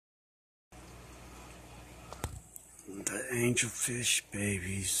The angelfish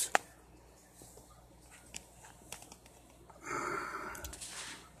babies.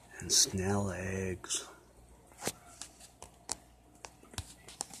 And snail eggs.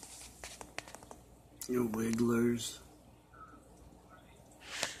 And wigglers.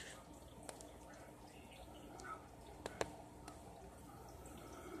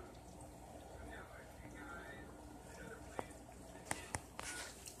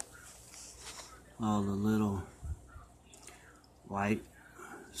 All the little white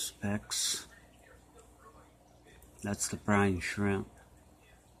specks. That's the brine shrimp.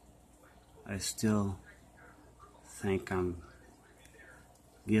 I still think I'm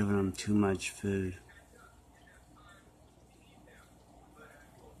giving them too much food.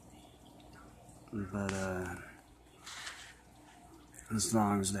 But as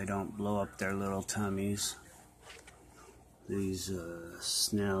long as they don't blow up their little tummies. These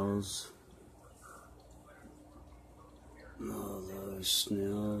snails. Oh, those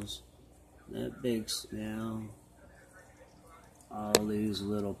snails. That big snail. All these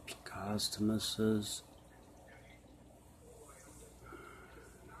little costomuses.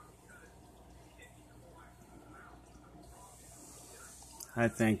 I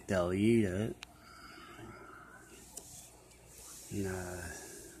think they'll eat it. And,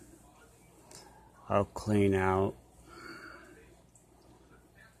 I'll clean out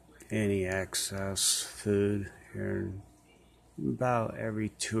any excess food here. About every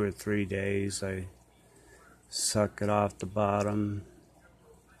 2 or 3 days, I suck it off the bottom.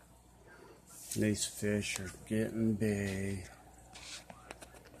 These fish are getting big.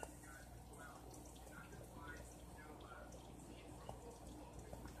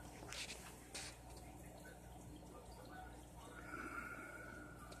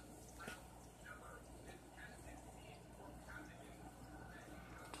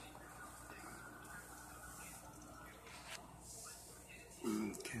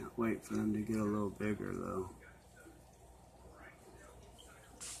 Can't wait for them to get a little bigger though.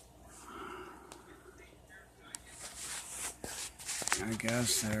 I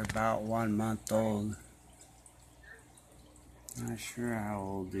guess they're about 1 month old. Not sure how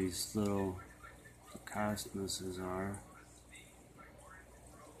old these little cosmoses are.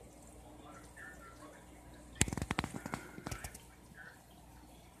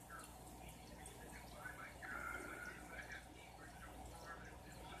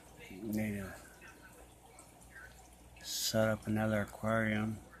 Need to set up another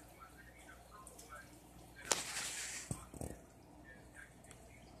aquarium.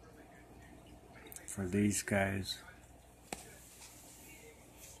 For these guys.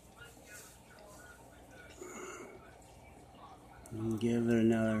 And give it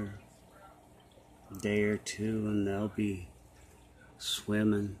another day or two and they'll be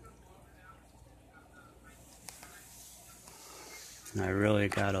swimming. And I really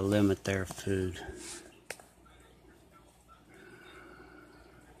gotta limit their food.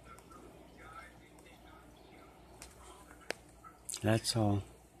 That's all.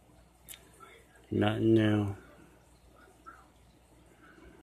 Nothing new.